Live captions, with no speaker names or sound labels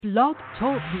Blog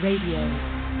Talk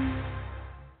Radio.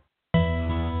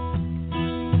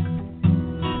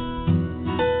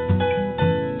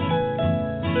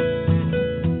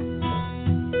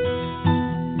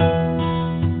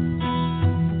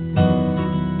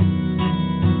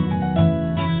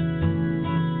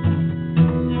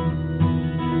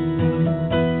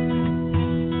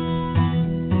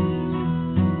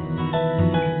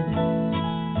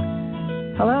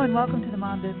 Hello and welcome to the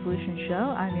Mom Biz Solutions Show.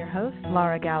 I'm your host,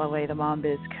 Laura Galloway, the Mom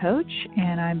Biz Coach,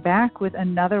 and I'm back with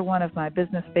another one of my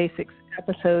Business Basics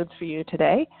episodes for you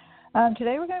today.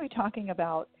 Today we're going to be talking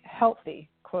about healthy,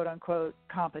 quote-unquote,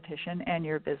 competition and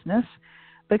your business,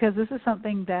 because this is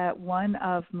something that one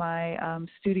of my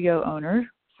studio owner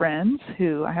friends,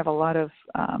 who I have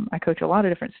I coach a lot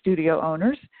of different studio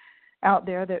owners out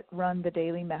there that run the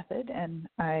Daily Method, and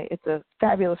it's a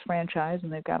fabulous franchise,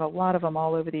 and they've got a lot of them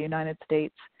all over the United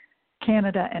States,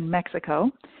 Canada, and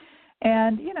Mexico.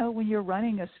 And, you know, when you're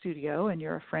running a studio and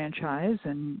you're a franchise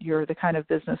and you're the kind of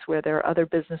business where there are other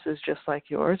businesses just like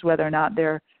yours, whether or not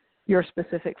they're your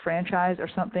specific franchise or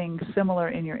something similar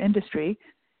in your industry,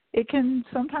 it can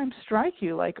sometimes strike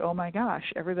you like, oh my gosh,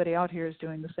 everybody out here is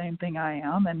doing the same thing I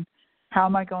am, and how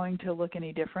am I going to look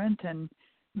any different? And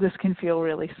this can feel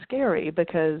really scary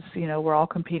because, you know, we're all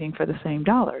competing for the same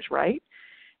dollars, right?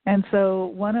 And so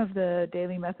one of the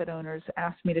Daily Method owners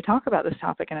asked me to talk about this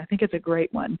topic, and I think it's a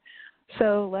great one.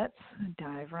 So let's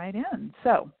dive right in.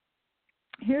 So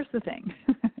here's the thing.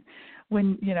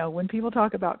 When people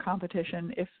talk about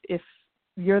competition, if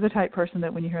you're the type person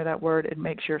that when you hear that word, it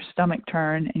makes your stomach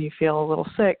turn and you feel a little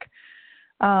sick,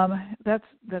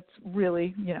 that's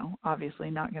really, obviously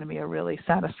not going to be a really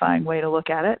satisfying way to look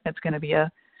at it. It's going to be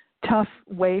a tough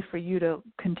way for you to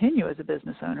continue as a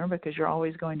business owner because you're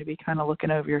always going to be kind of looking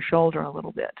over your shoulder a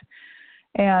little bit.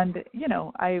 And,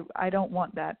 I don't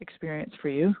want that experience for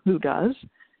you. Who does?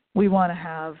 We want to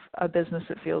have a business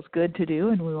that feels good to do,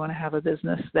 and we want to have a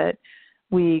business that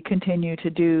we continue to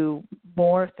do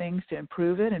more things to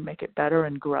improve it and make it better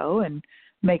and grow and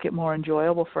make it more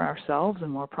enjoyable for ourselves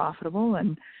and more profitable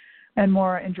and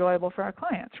more enjoyable for our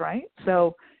clients, right?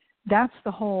 So that's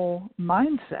the whole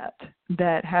mindset,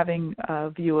 that having a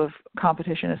view of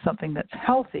competition as something that's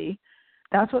healthy.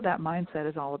 That's what that mindset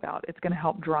is all about. It's going to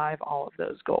help drive all of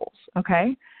those goals,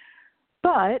 okay?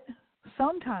 But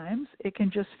sometimes it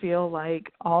can just feel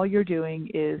like all you're doing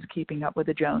is keeping up with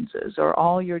the Joneses, or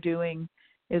all you're doing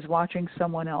is watching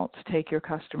someone else take your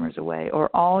customers away,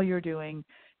 or all you're doing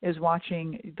is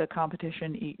watching the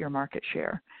competition eat your market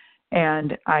share.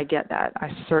 And I get that. I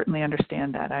certainly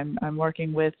understand that. I'm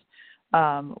working with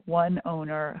one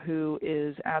owner who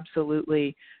is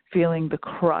absolutely feeling the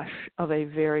crush of a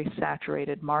very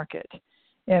saturated market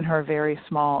in her very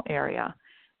small area.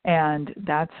 And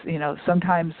that's,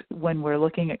 sometimes when we're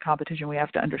looking at competition, we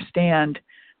have to understand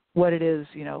what it is,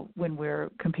 when we're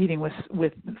competing with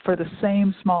for the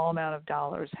same small amount of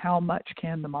dollars, how much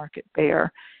can the market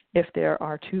bear if there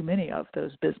are too many of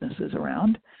those businesses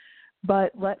around.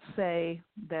 But let's say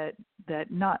that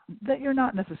you're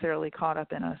not necessarily caught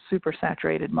up in a super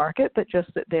saturated market, but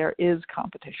just that there is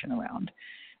competition around.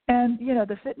 And,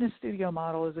 the fitness studio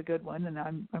model is a good one, and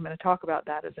I'm going to talk about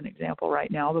that as an example right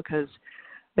now because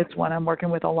it's one I'm working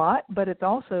with a lot, but it's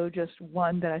also just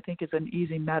one that I think is an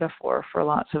easy metaphor for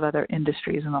lots of other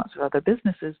industries and lots of other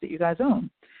businesses that you guys own.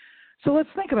 So let's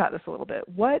think about this a little bit.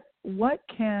 What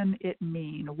can it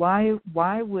mean?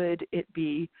 Why would it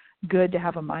be good to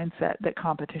have a mindset that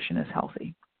competition is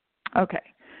healthy? Okay.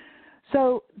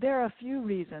 So there are a few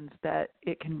reasons that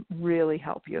it can really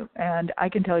help you. And I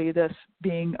can tell you this,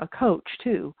 being a coach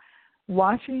too,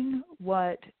 watching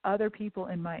what other people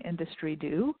in my industry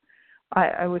do,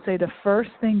 I would say the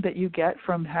first thing that you get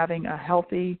from having a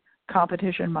healthy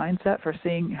competition mindset, for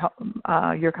seeing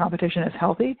your competition as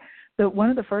healthy, that one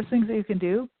of the first things that you can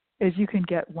do is you can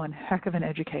get one heck of an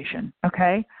education,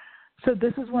 okay? So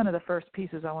this is one of the first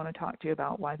pieces I want to talk to you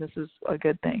about, why this is a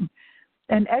good thing.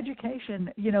 And education,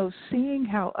 seeing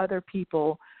how other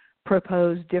people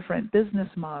propose different business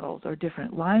models or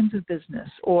different lines of business,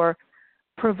 or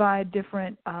provide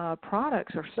different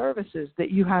products or services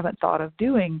that you haven't thought of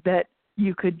doing that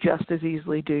you could just as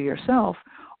easily do yourself,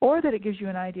 or that it gives you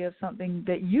an idea of something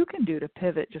that you can do to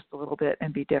pivot just a little bit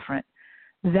and be different.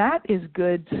 That is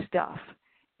good stuff.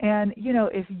 And,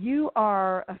 if you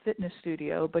are a fitness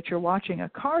studio, but you're watching a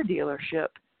car dealership,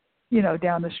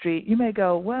 down the street, you may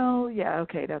go, well, yeah,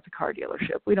 okay, that's a car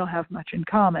dealership. We don't have much in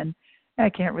common. I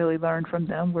can't really learn from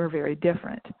them. We're very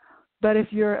different. But if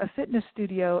you're a fitness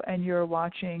studio and you're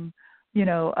watching,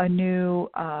 a new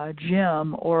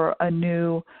gym or a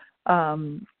new,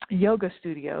 yoga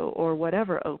studio or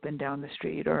whatever opened down the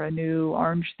street, or a new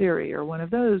Orange Theory or one of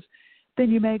those,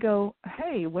 then you may go,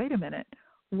 hey, wait a minute,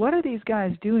 what are these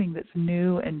guys doing that's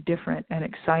new and different and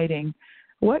exciting?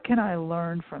 What can I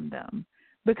learn from them?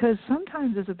 Because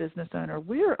sometimes as a business owner,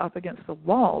 we're up against the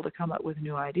wall to come up with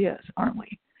new ideas, aren't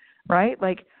we? Right?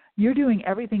 Like, you're doing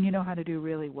everything you know how to do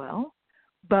really well,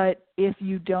 but if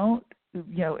you don't,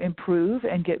 improve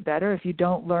and get better, if you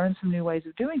don't learn some new ways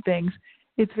of doing things,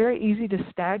 it's very easy to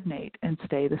stagnate and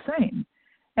stay the same.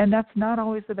 And that's not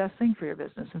always the best thing for your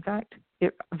business. In fact,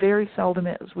 it very seldom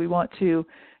is. We want to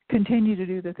continue to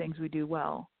do the things we do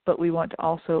well, but we want to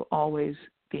also always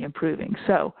be improving.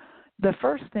 So the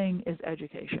first thing is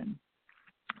education.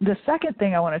 The second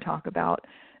thing I want to talk about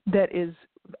that is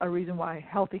a reason why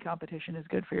healthy competition is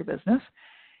good for your business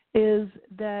is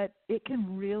that it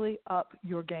can really up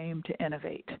your game to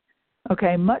innovate.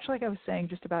 Okay, much like I was saying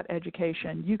just about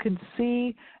education, you can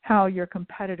see how your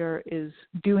competitor is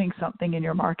doing something in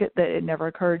your market that it never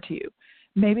occurred to you.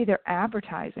 Maybe they're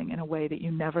advertising in a way that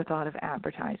you never thought of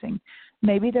advertising.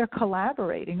 Maybe they're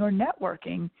collaborating or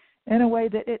networking in a way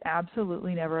that it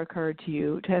absolutely never occurred to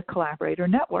you to collaborate or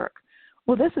network.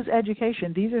 Well, this is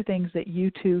education. These are things that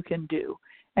you too can do,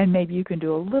 and maybe you can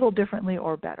do a little differently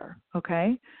or better,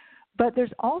 okay? But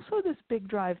there's also this big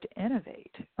drive to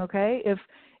innovate, okay?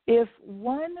 If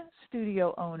one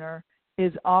studio owner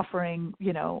is offering,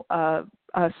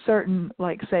 a certain,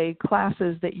 like, say,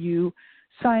 classes that you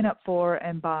sign up for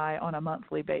and buy on a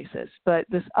monthly basis, but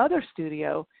this other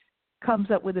studio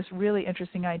comes up with this really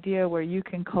interesting idea where you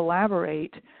can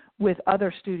collaborate with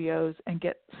other studios and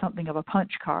get something of a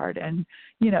punch card, and,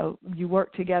 you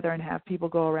work together and have people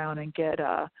go around and get,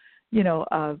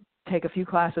 take a few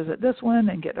classes at this one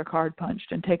and get their card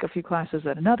punched, and take a few classes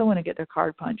at another one and get their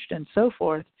card punched, and so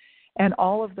forth. And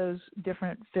all of those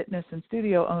different fitness and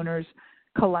studio owners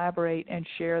collaborate and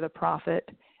share the profit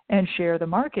and share the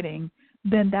marketing,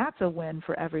 then that's a win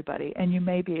for everybody. And you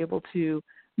may be able to,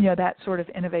 that sort of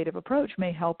innovative approach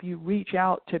may help you reach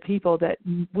out to people that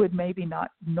would maybe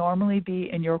not normally be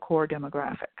in your core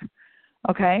demographic.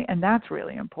 Okay? And that's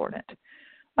really important.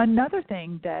 Another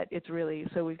thing that it's really,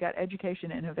 so we've got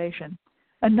education and innovation.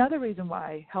 Another reason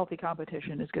why healthy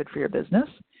competition is good for your business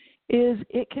is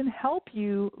it can help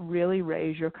you really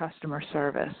raise your customer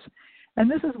service. And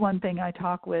this is one thing I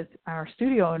talk with our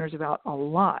studio owners about a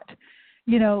lot.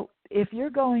 If you're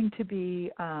going to be,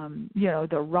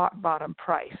 the rock bottom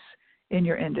price in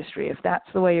your industry, if that's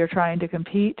the way you're trying to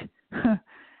compete,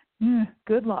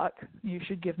 good luck. You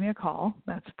should give me a call.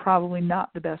 That's probably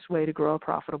not the best way to grow a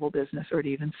profitable business or to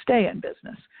even stay in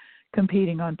business.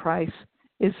 Competing on price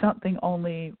is something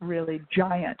only really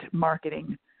giant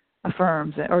marketing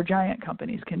firms or giant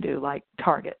companies can do, like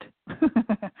Target.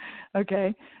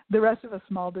 Okay? The rest of us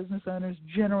small business owners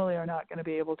generally are not going to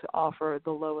be able to offer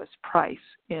the lowest price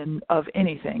of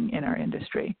anything in our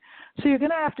industry. So you're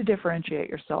going to have to differentiate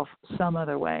yourself some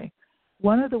other way.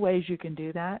 One of the ways you can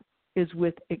do that is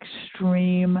with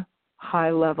extreme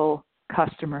high-level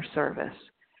customer service.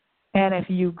 And if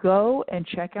you go and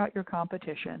check out your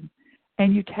competition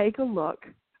and you take a look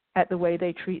at the way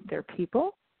they treat their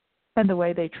people and the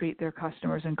way they treat their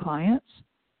customers and clients,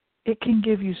 it can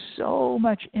give you so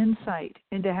much insight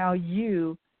into how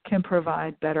you can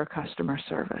provide better customer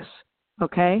service.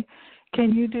 Okay?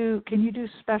 Can you do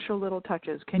special little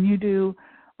touches? Can you do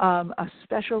a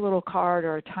special little card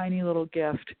or a tiny little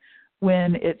gift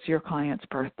when it's your client's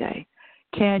birthday?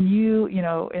 Can you,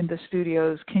 in the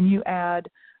studios, can you add,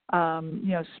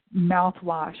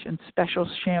 mouthwash and special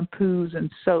shampoos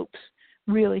and soaps,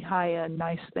 really high-end,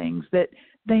 nice things that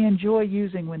they enjoy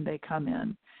using when they come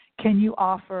in? Can you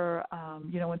offer,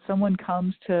 when someone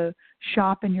comes to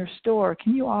shop in your store,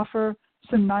 can you offer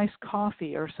some nice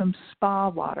coffee or some spa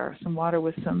water, some water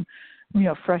with some,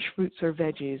 fresh fruits or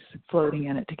veggies floating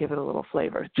in it to give it a little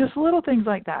flavor? Just little things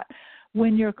like that.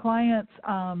 When your clients,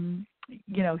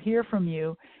 hear from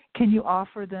you, can you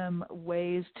offer them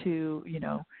ways to,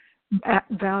 add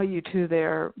value to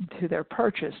their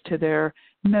purchase, to their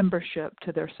membership,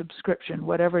 to their subscription,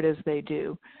 whatever it is they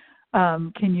do?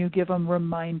 Can you give them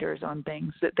reminders on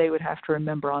things that they would have to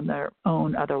remember on their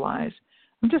own otherwise?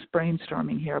 I'm just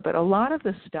brainstorming here, but a lot of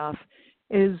this stuff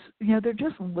is, they're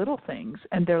just little things,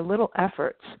 and they're little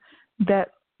efforts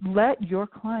that let your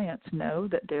clients know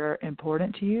that they're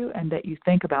important to you and that you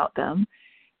think about them.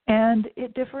 And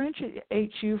it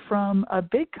differentiates you from a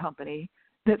big company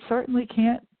that certainly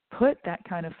can't put that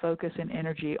kind of focus and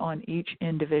energy on each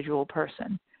individual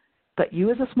person. But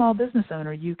you as a small business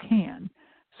owner, you can.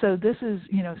 So this is,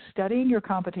 studying your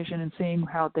competition and seeing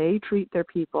how they treat their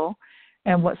people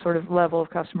and what sort of level of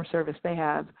customer service they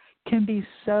have can be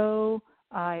so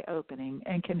eye-opening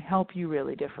and can help you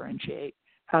really differentiate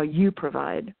how you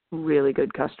provide really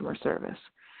good customer service.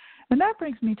 And that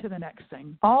brings me to the next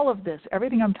thing. All of this,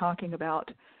 everything I'm talking about,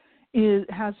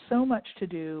 has so much to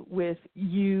do with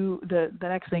you. The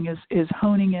next thing is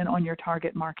honing in on your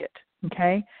target market,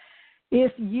 okay?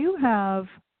 If you have,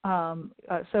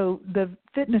 so the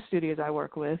fitness studios I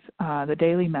work with, the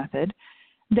Daily Method,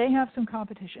 they have some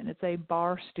competition. It's a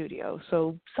bar studio,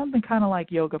 so something kind of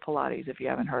like Yoga Pilates if you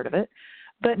haven't heard of it.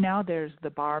 But now there's the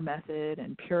Bar Method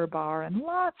and Pure Barre and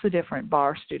lots of different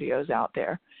bar studios out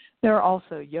there. There are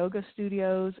also yoga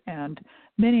studios, and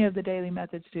many of the Daily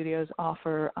Method studios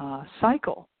offer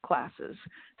cycle classes,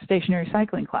 stationary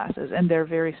cycling classes, and they're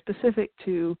very specific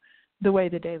to the way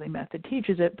the Daily Method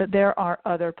teaches it. But there are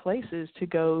other places to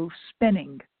go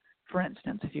spinning, for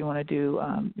instance, if you want to do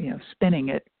spinning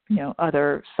at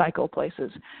other cycle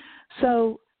places.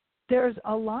 So there's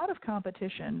a lot of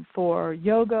competition for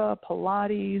yoga,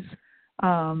 Pilates,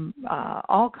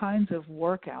 all kinds of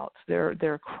workouts. There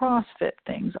are CrossFit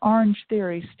things, Orange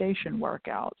Theory station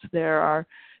workouts. There are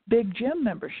big gym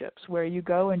memberships where you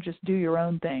go and just do your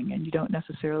own thing and you don't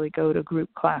necessarily go to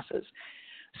group classes.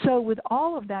 So with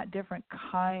all of that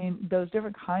those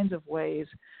different kinds of ways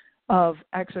of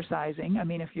exercising, I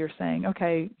mean, if you're saying,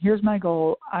 okay, here's my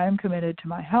goal, I am committed to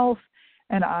my health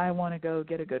and I want to go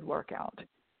get a good workout.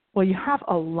 Well, you have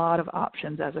a lot of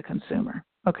options as a consumer,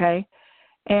 okay?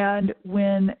 And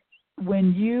when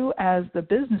you as the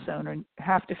business owner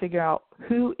have to figure out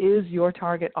who is your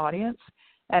target audience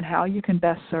and how you can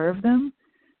best serve them,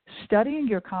 studying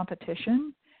your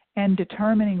competition and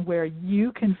determining where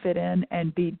you can fit in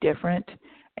and be different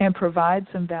and provide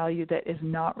some value that is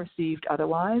not received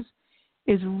otherwise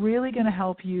is really going to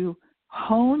help you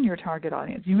hone your target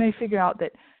audience. You may figure out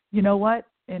that, you know what,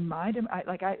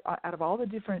 out of all the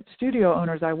different studio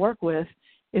owners I work with,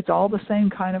 it's all the same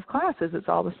kind of classes. It's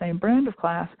all the same brand of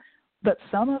class. But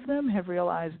some of them have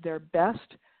realized their best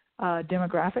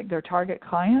demographic, their target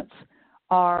clients,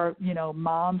 are,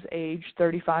 moms aged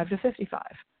 35 to 55.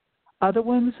 Other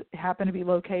ones happen to be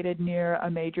located near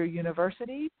a major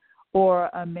university or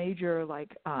a major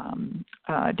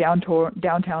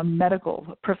downtown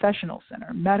medical professional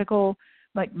center. Medical,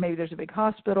 like maybe there's a big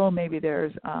hospital, maybe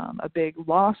there's a big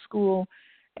law school.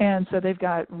 And so they've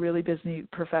got really busy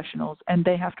professionals, and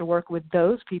they have to work with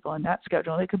those people in that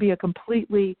schedule. It could be a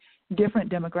completely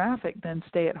different demographic than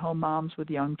stay-at-home moms with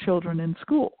young children in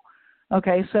school.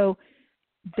 Okay, so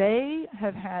they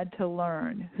have had to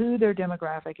learn who their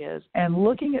demographic is, and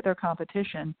looking at their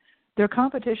competition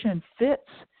fits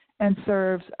and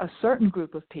serves a certain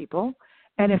group of people.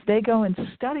 And if they go and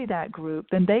study that group,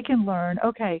 then they can learn,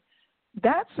 okay,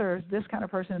 that serves this kind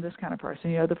of person and this kind of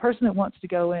person. The person that wants to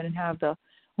go in and have the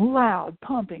loud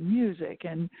pumping music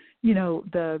and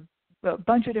a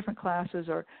bunch of different classes,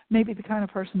 or maybe the kind of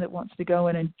person that wants to go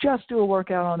in and just do a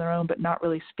workout on their own but not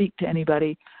really speak to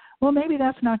anybody. Well, maybe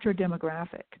that's not your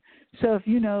demographic. So if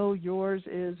yours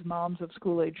is moms of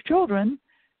school-age children,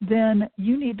 then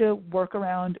you need to work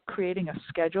around creating a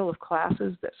schedule of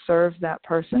classes that serves that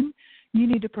person. You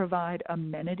need to provide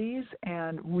amenities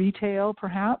and retail,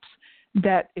 perhaps,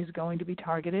 that is going to be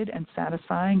targeted and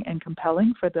satisfying and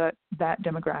compelling for that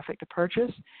demographic to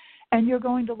purchase. And you're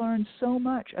going to learn so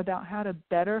much about how to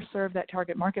better serve that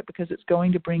target market because it's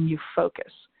going to bring you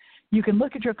focus. You can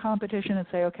look at your competition and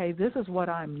say, okay, this is what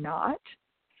I'm not,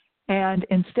 and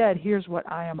instead, here's what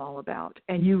I am all about.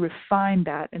 And you refine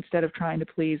that instead of trying to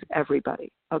please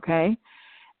everybody, okay?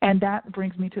 And that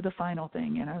brings me to the final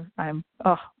thing, and I'm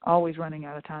always running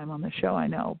out of time on the show, I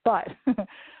know, but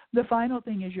the final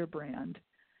thing is your brand.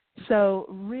 So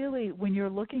really, when you're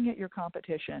looking at your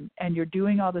competition and you're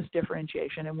doing all this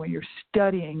differentiation, and when you're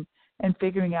studying and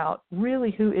figuring out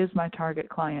really who is my target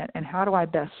client and how do I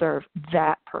best serve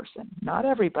that person, not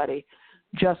everybody,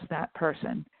 just that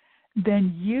person,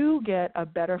 then you get a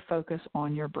better focus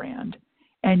on your brand.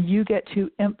 And you get to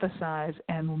emphasize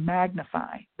and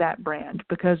magnify that brand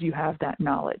because you have that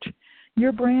knowledge.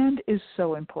 Your brand is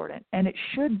so important, and it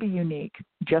should be unique,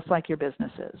 just like your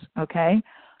business is, okay?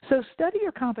 So study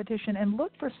your competition and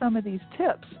look for some of these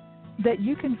tips that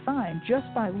you can find just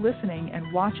by listening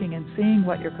and watching and seeing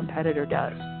what your competitor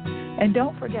does. And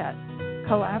don't forget,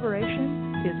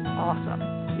 collaboration is awesome.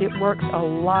 It works a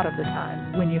lot of the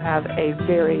time when you have a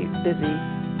very busy,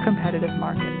 competitive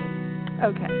market.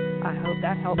 Okay, I hope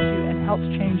that helps you and helps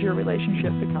change your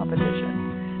relationship to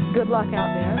competition. Good luck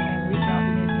out there, and reach out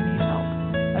to me if you need help.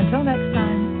 Until next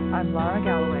time, I'm Laura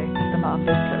Galloway, the Mom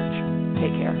Biz Coach.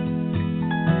 Take care.